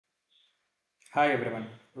Hi everyone,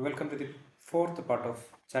 welcome to the fourth part of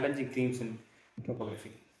challenging themes in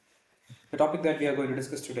topography. The topic that we are going to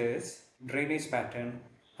discuss today is drainage pattern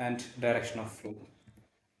and direction of flow.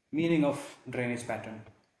 Meaning of drainage pattern.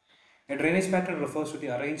 A drainage pattern refers to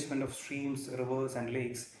the arrangement of streams, rivers and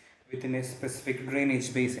lakes within a specific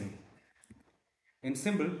drainage basin. In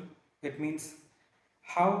simple, it means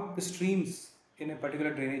how the streams in a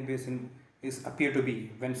particular drainage basin is appear to be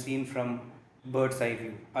when seen from bird's eye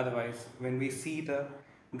view. Otherwise, when we see the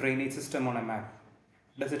drainage system on a map,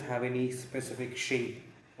 does it have any specific shape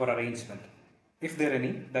or arrangement? If there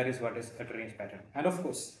any, that is what is a drainage pattern. And of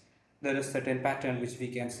course, there is certain pattern which we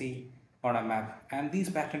can see on a map, and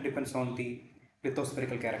these pattern depends on the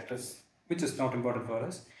lithospherical characters, which is not important for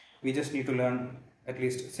us. We just need to learn at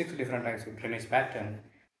least 6 different types of drainage pattern.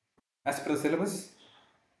 As per the syllabus,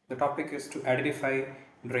 the topic is to identify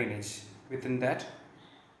drainage. Within that,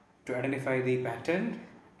 to identify the pattern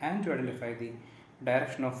and to identify the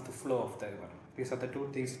direction of the flow of the river. These are the two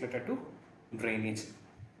things related to drainage.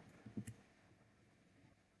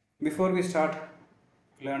 Before we start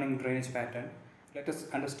learning drainage pattern, let us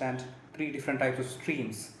understand 3 different types of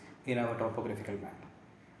streams in our topographical map.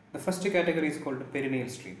 The first category is called perennial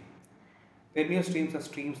stream. Perennial streams are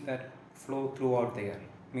streams that flow throughout the year,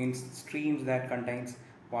 means streams that contains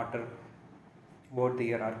water throughout the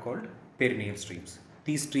year are called perennial streams.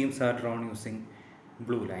 These streams are drawn using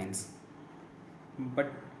blue lines.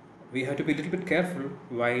 But we have to be a little bit careful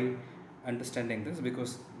while understanding this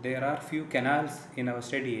because there are few canals in our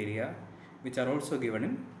study area which are also given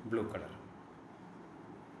in blue color.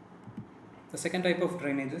 The second type of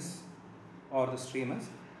drainages or the stream is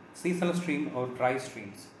seasonal stream or dry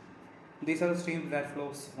streams. These are the streams that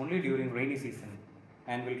flows only during rainy season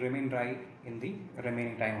and will remain dry in the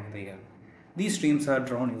remaining time of the year. These streams are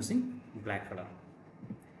drawn using black color.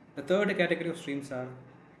 The third category of streams are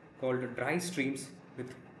called dry streams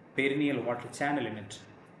with perennial water channel in it.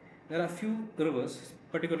 There are few rivers,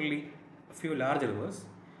 particularly a few large rivers,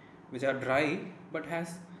 which are dry but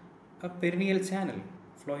has a perennial channel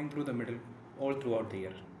flowing through the middle all throughout the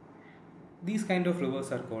year. These kind of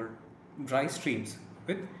rivers are called dry streams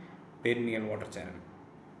with perennial water channel.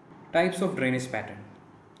 Types of drainage pattern.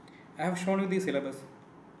 I have shown you the syllabus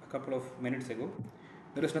a couple of minutes ago.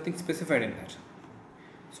 There is nothing specified in that.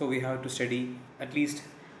 So we have to study at least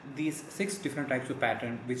these 6 different types of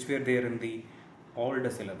pattern which were there in the older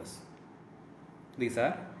syllabus. These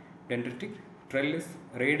are dendritic, trellis,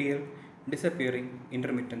 radial, disappearing,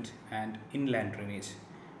 intermittent and inland drainage.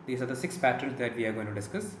 These are the 6 patterns that we are going to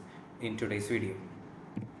discuss in today's video.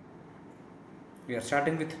 We are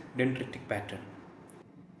starting with dendritic pattern.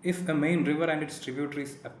 If a main river and its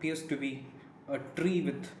tributaries appears to be a tree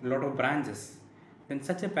with a lot of branches, then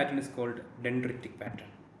such a pattern is called dendritic pattern.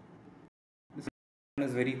 This pattern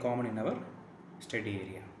is very common in our study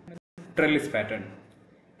area. Trellis pattern.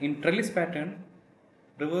 In trellis pattern,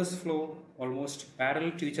 rivers flow almost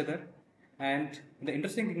parallel to each other, and the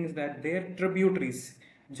interesting thing is that their tributaries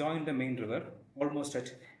join the main river almost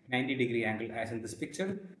at 90-degree angle as in this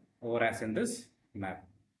picture or as in this map.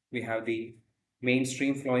 We have the main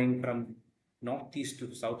stream flowing from northeast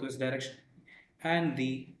to southwest direction, and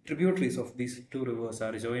the tributaries of these two rivers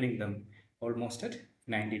are joining them almost at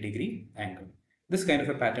 90-degree angle. This kind of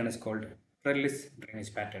a pattern is called trellis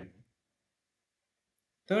drainage pattern.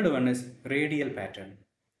 Third one is radial pattern.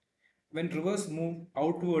 When rivers move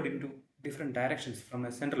outward into different directions from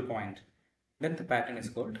a central point, then the pattern is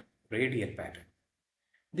called radial pattern.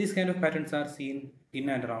 These kind of patterns are seen in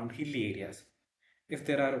and around hilly areas. If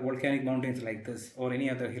there are volcanic mountains like this or any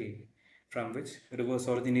other hill from which rivers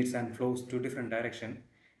originates and flows to different direction,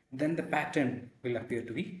 then the pattern will appear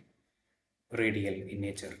to be radial in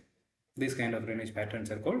nature. These kind of drainage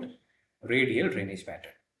patterns are called radial drainage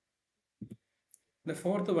pattern. The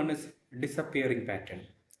fourth one is disappearing pattern.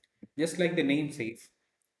 Just like the name says,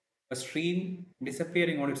 a stream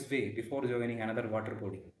disappearing on its way before joining another water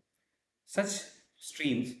body. Such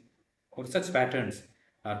streams or such patterns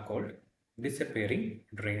are called disappearing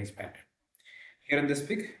drainage pattern. Here in this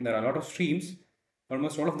pic, there are a lot of streams.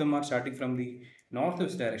 Almost all of them are starting from the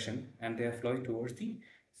northwest direction and they are flowing towards the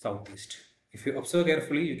southeast. If you observe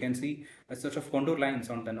carefully, you can see a sort of contour lines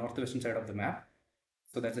on the northwestern side of the map.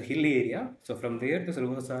 So that's a hilly area. So from there, the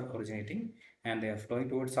rivers are originating and they are flowing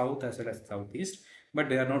towards south as well as southeast, but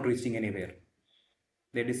they are not reaching anywhere.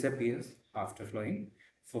 They disappear after flowing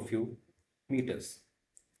for few meters.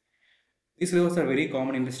 These rivers are very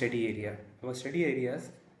common in the study area. Our study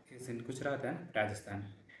areas is in Gujarat and Rajasthan.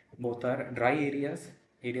 Both are dry areas,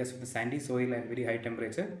 areas with sandy soil and very high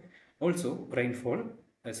temperature. Also, rainfall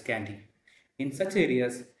is scanty. In such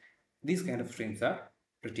areas, these kind of streams are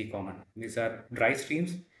pretty common. These are dry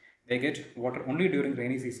streams. They get water only during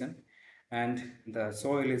rainy season, and the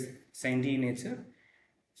soil is sandy in nature.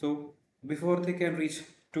 So before they can reach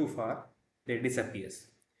too far, they disappear.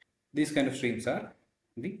 These kind of streams are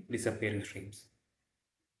the disappearing streams.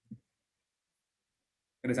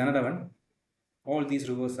 There is another one. All these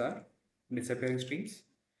rivers are disappearing streams.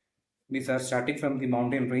 These are starting from the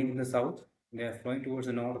mountain range in the south. They are flowing towards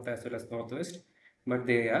the north as well as northwest, but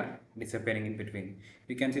they are disappearing in between.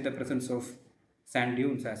 You can see the presence of sand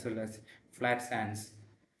dunes as well as flat sands.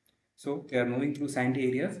 So they are moving through sandy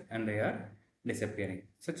areas and they are disappearing.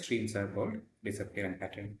 Such streams are called disappearing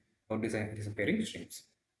pattern or disappearing streams.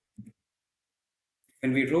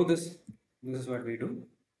 When we draw this is what we do.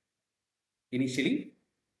 Initially,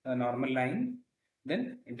 a normal line,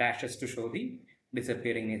 then dashes to show the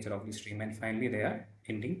disappearing nature of the stream, and finally they are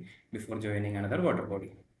ending before joining another water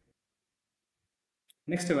body.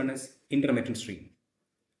 Next one is intermittent stream.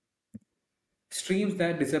 Streams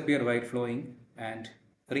that disappear while flowing and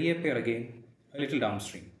reappear again a little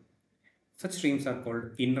downstream. Such streams are called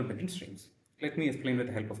intermittent streams. Let me explain with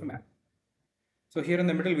the help of a map. So here in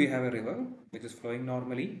the middle we have a river which is flowing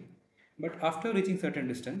normally, but after reaching certain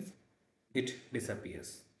distance, it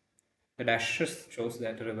disappears. The dashes shows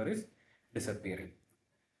that the river is disappearing.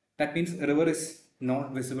 That means the river is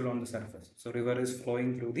not visible on the surface. So river is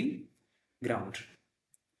flowing through the ground.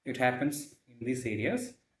 It happens in these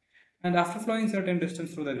areas, and after flowing certain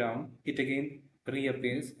distance through the ground, it again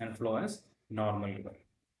reappears and flows as normal river.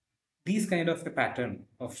 These kind of a pattern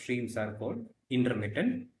of streams are called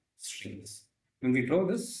intermittent streams. When we draw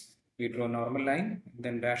this, we draw a normal line,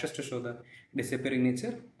 then dashes to show the disappearing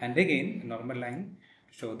nature, and again a normal line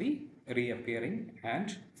to show the reappearing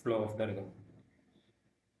and flow of the river.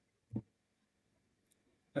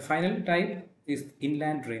 The final type is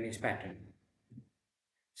inland drainage pattern.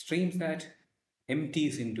 Streams that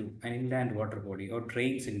empties into an inland water body or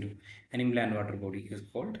drains into an inland water body is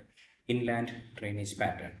called inland drainage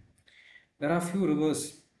pattern. There are few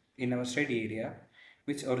rivers in our study area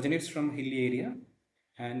which originates from hilly area,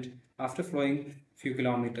 and after flowing few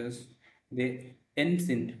kilometers they ends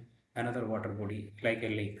in another water body like a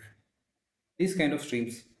lake. These kind of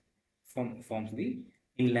streams forms the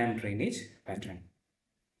inland drainage pattern.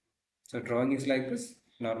 So drawing is like this,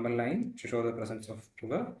 normal line to show the presence of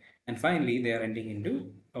river, and finally they are ending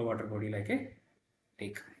into a water body like a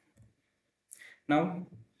lake. Now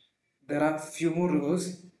there are few more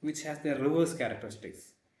rivers which has their reverse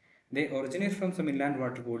characteristics. They originate from some inland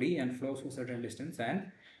water body and flows for certain distance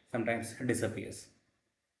and sometimes disappears.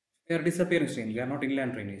 They are disappearing streams, they are not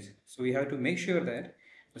inland drainage. So we have to make sure that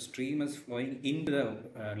the stream is flowing into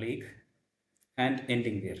the lake and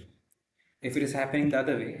ending there. If it is happening the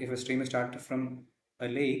other way, if a stream starts from a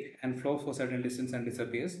lake and flows for certain distance and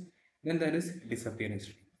disappears, then that is disappearing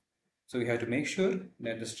stream. So we have to make sure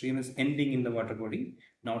that the stream is ending in the water body,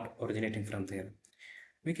 not originating from there.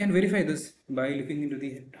 We can verify this by looking into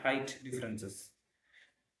the height differences.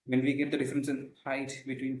 When we get the difference in height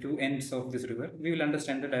between two ends of this river, we will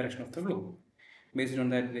understand the direction of the flow. Based on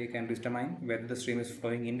that, we can determine whether the stream is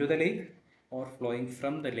flowing into the lake or flowing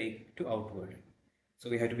from the lake to outward. So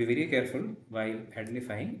we have to be very careful while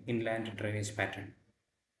identifying inland drainage pattern.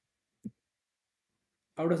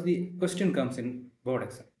 How does the question comes in board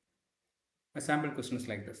exam? A sample question is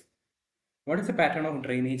like this. What is the pattern of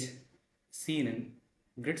drainage seen in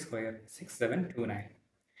grid square 6729?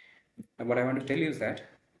 Now what I want to tell you is that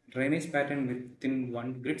drainage pattern within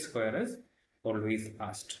one grid square is always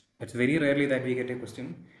asked. It's very rarely that we get a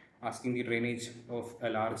question asking the drainage of a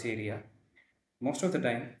large area. Most of the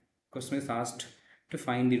time, question is asked to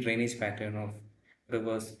find the drainage pattern of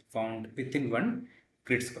rivers found within one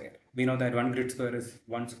grid square. We know that one grid square is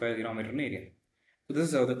 1 square kilometer in area. So this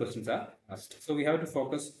is how the questions are asked. So we have to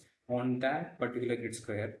focus on that particular grid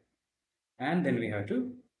square and then we have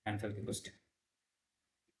to answer the question.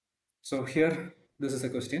 So here, this is a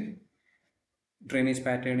question. Drainage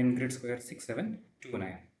pattern in grid square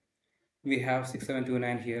 6729. We have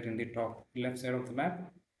 6729 here in the top left side of the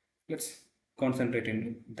map. Let's concentrate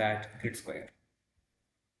into that grid square.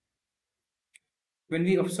 When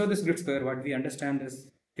we observe this grid square, what we understand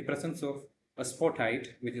is the presence of a spot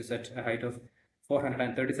height, which is at a height of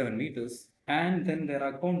 437 meters, and then there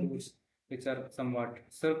are conduits which are somewhat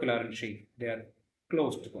circular in shape. They are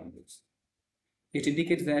closed conduits. It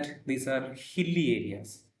indicates that these are hilly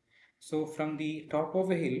areas. So from the top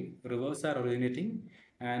of a hill, rivers are originating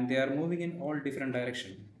and they are moving in all different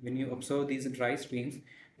directions. When you observe these dry streams,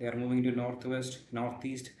 they are moving to northwest,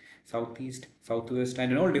 northeast, southeast, southwest,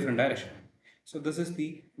 and in all different directions. So this is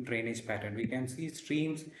the drainage pattern. We can see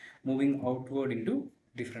streams moving outward into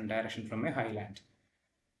different direction from a highland.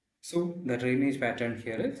 So the drainage pattern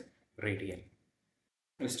here is radial.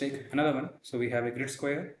 Let's take another one. So we have a grid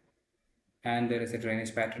square and there is a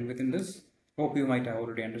drainage pattern within this. Hope you might have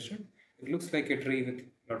already understood. It looks like a tree with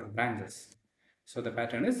a lot of branches. So the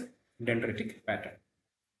pattern is dendritic pattern.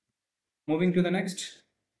 Moving to the next,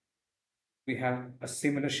 we have a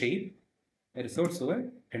similar shape. There is also a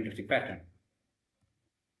dendritic pattern.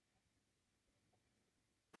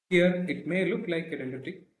 Here it may look like a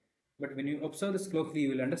dendritic, but when you observe this closely, you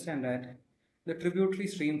will understand that the tributary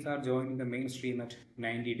streams are joining the main stream at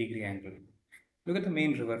 90-degree angle. Look at the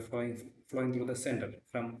main river flowing through the center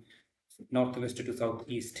from northwest to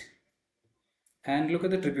southeast. And look at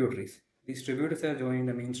the tributaries. These tributaries are joining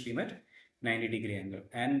the main stream at 90-degree angle,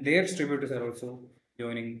 and their tributaries are also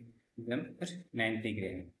joining them at 90-degree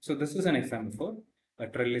angle. So this is an example for a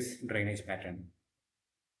trellis drainage pattern.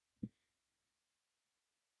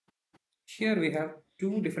 Here we have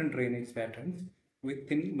two different drainage patterns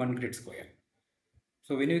within one grid square.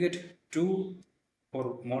 So when you get two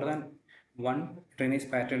or more than one drainage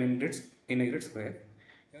pattern in a grid square,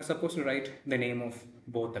 you are supposed to write the name of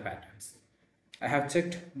both the patterns. I have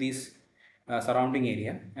checked these surrounding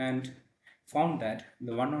area and found that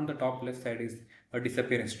the one on the top left side is a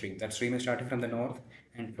disappearing stream. That stream is starting from the north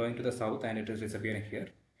and flowing to the south, and it is disappearing here.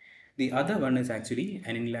 The other one is actually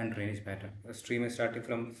an inland drainage pattern. The stream is starting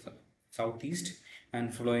from southeast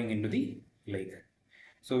and flowing into the lake.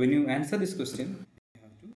 So when you answer this question, you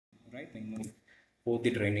have to write the name of both the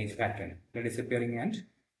drainage pattern, the disappearing and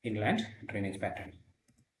inland drainage pattern.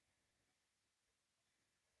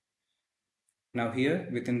 Now here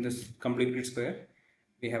within this complete grid square,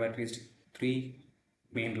 we have at least three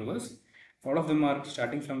main rivers. All of them are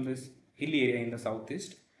starting from this hilly area in the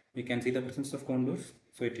southeast. We can see the presence of contours,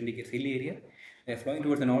 so it indicates hilly area. They are flowing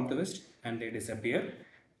towards the northwest and they disappear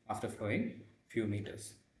after flowing few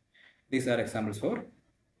meters. These are examples for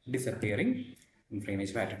disappearing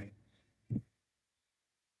drainage pattern.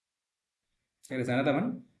 Here is another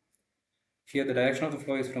one. Here the direction of the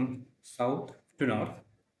flow is from south to north.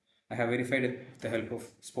 I have verified it with the help of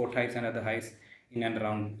spot heights and other heights in and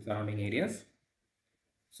around surrounding areas.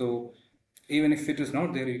 So even if it is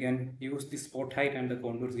not there, you can use the spot height and the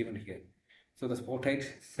contours given here. So the spot height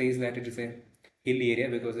says that it is a hilly area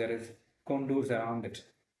because there is contours around it.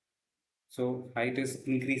 So height is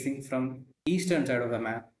increasing from eastern side of the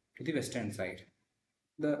map to the western side.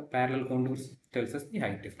 The parallel contours tells us the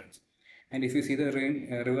height difference. And if you see the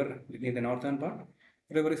river in the northern part,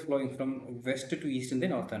 the river is flowing from west to east in the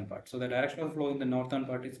northern part. So the direction of flow in the northern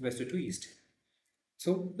part is west to east.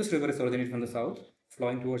 So this river is originated from the south,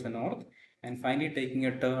 flowing towards the north, and finally taking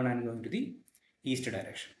a turn and going to the east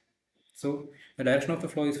direction. So the direction of the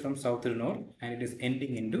flow is from south to north, and it is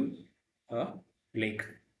ending into a lake.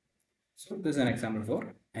 So this is an example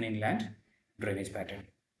for an inland drainage pattern.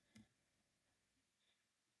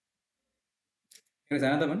 Here is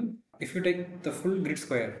another one. If you take the full grid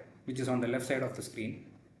square, which is on the left side of the screen,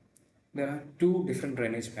 there are two different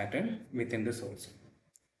drainage patterns within this also.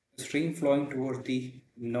 The stream flowing towards the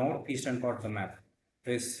northeastern part of the map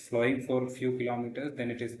is flowing for a few kilometers,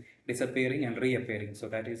 then it is disappearing and reappearing. So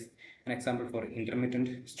that is an example for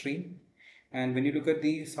intermittent stream. And when you look at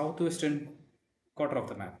the southwestern quarter of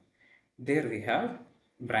the map, there we have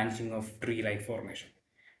branching of tree-like formation,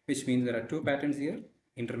 which means there are two patterns here,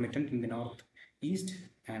 intermittent in the northeast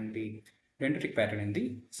and the dendritic pattern in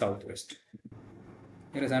the southwest.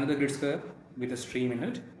 Here is another grid square with a stream in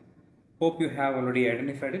it. Hope you have already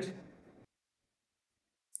identified it.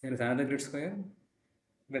 Here is another grid square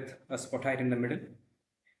with a spot height in the middle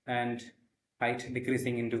and height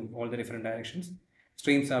decreasing into all the different directions.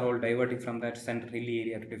 Streams are all diverting from that center hilly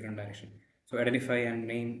area to different direction. So identify and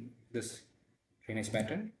name this drainage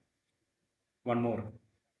pattern. One more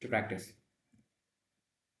to practice.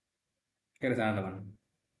 Here is another one.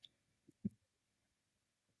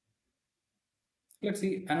 Let's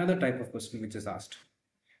see another type of question which is asked.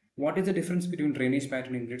 What is the difference between drainage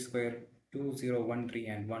pattern in grid square 2013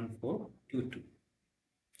 and 1422?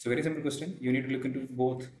 It's a very simple question. You need to look into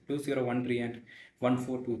both 2013 and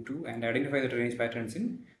 1422 and identify the drainage patterns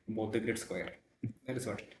in both the grid square. That is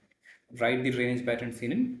what. Write the drainage patterns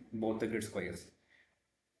in both the grid squares.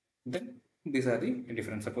 Then these are the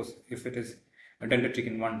different. Suppose if it is a dendritic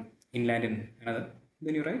in one, inland in another,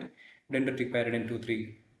 then you write dendritic pattern in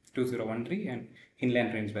 2013 and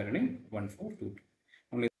inland drainage pattern in 1422.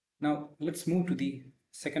 Only now let's move to the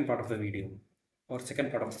second part of the video or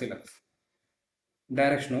second part of the syllabus.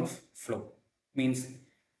 Direction of flow means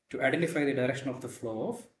to identify the direction of the flow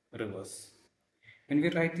of rivers. When we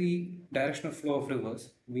write the direction of flow of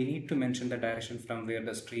rivers, we need to mention the direction from where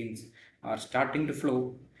the streams are starting to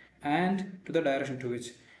flow and to the direction to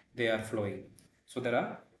which they are flowing. So there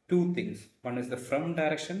are two things. One is the from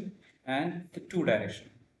direction and the to direction.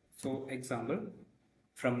 So example,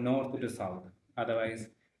 from north to south, otherwise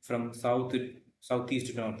from south to southeast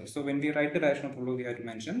to northeast. So when we write the direction of the flow, we have to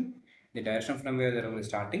mention the direction from where the river is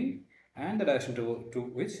starting and the direction to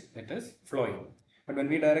which it is flowing. But when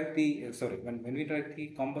we direct the when we direct the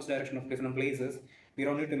compass direction of different places, we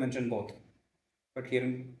don't need to mention both. But here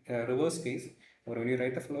in reverse case, or when you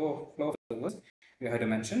write the flow of reverse, you have to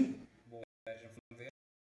mention both direction from where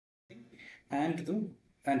and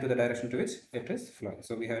to the direction to which it is flowing.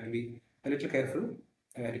 So we have to be a little careful.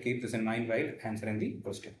 We have to keep this in mind while answering the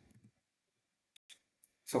question.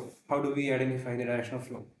 So how do we identify the direction of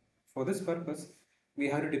flow? For this purpose, we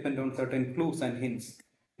have to depend on certain clues and hints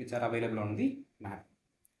which are available on the map.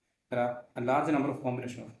 There are a large number of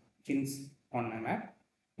combination of hints on a map.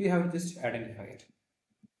 We have to just identify it.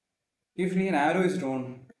 Usually an arrow is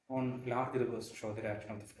drawn on large rivers to show the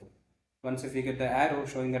direction of the flow. Once if you get the arrow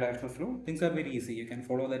showing the direction of flow, things are very easy. You can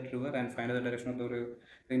follow that river and find the direction of the river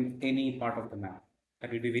in any part of the map.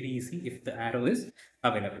 That will be very easy if the arrow is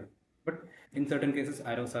available. But in certain cases,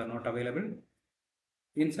 arrows are not available.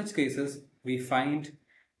 In such cases, we find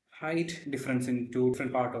height difference in two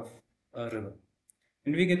different part of a river.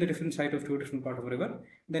 When we get the different height of two different part of a river,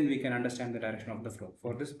 then we can understand the direction of the flow.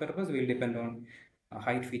 For this purpose, we will depend on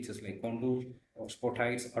height features like contour or spot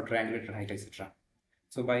heights or triangulated height, etc.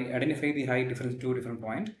 So by identifying the height difference to different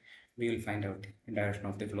point, we will find out the direction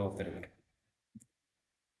of the flow of the river.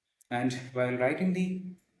 And while writing the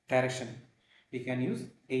direction, we can use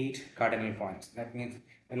 8 cardinal points. That means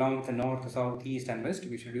along with the north, south, east and west,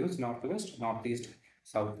 we should use northwest, northeast,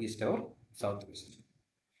 southeast or southwest.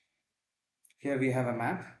 Here we have a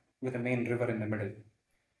map with a main river in the middle.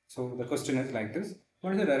 So the question is like this: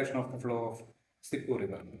 what is the direction of the flow of Sippu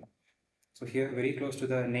river? So here, very close to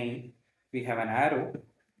the name, we have an arrow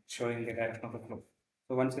showing the direction of the flow.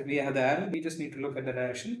 So once we have the arrow, we just need to look at the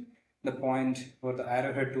direction, the point or the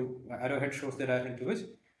arrowhead shows the direction to which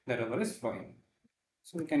the river is flowing.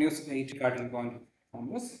 So we can use 8 cardinal point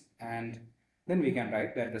compass, and then we can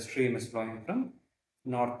write that the stream is flowing from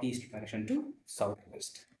northeast direction to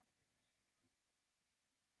southwest.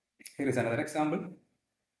 Here is another example.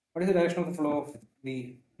 What is the direction of the flow of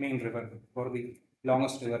the main river or the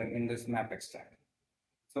longest river in this map extract?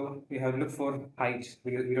 So we have to look for height.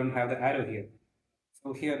 We don't have the arrow here.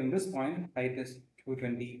 So here in this point, height is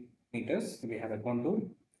 220 meters. We have a contour,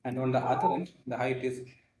 and on the other end, the height is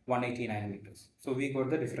 189 meters. So we got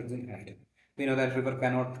the difference in height. We know that river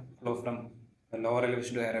cannot flow from the lower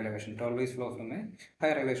elevation to higher elevation. It always flows from a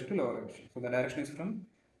higher elevation to lower elevation. So the direction is from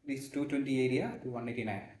this 220 area to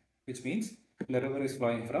 189, which means the river is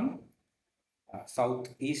flowing from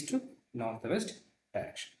southeast to northwest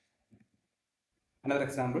direction. Another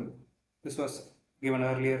example, this was given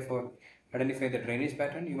earlier for identify the drainage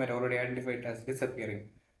pattern. You might already identify it as disappearing,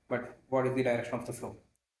 but what is the direction of the flow?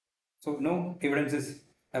 So no evidence is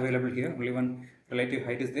available here, only one relative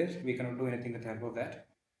height is there. We cannot do anything with the help of that.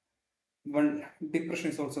 One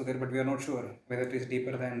depression is also there, but we are not sure whether it is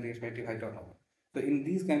deeper than the relative height or not. So in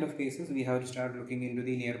these kind of cases, we have to start looking into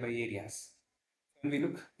the nearby areas. When we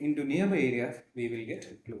look into nearby areas, we will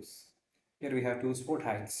get clues. Here we have two spot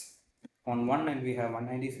heights. On one end we have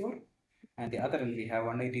 194 and the other end we have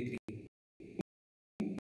 183.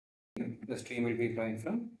 The stream will be flowing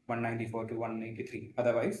from 194 to 183,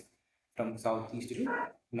 otherwise from southeast to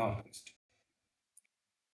northwest.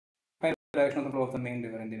 Find the direction of the flow of the main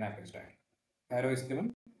river in the map extract. Arrow is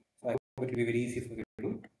given, so I hope it will be very easy for you to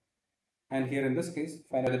do. And here in this case,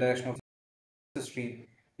 find out the direction of the stream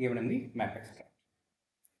given in the map extract.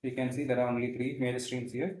 You can see there are only 3 major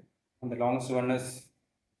streams here, and the longest one is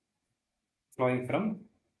flowing from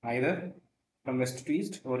either from west to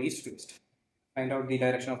east or east to west. Find out the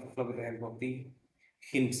direction of the flow with the help of the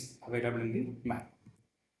hints available in the map.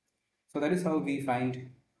 So that is how we find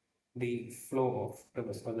the flow of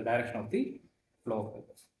rivers or the direction of the flow of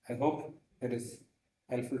rivers. I hope it is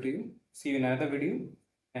helpful to you. See you in another video.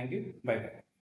 Thank you. Bye bye.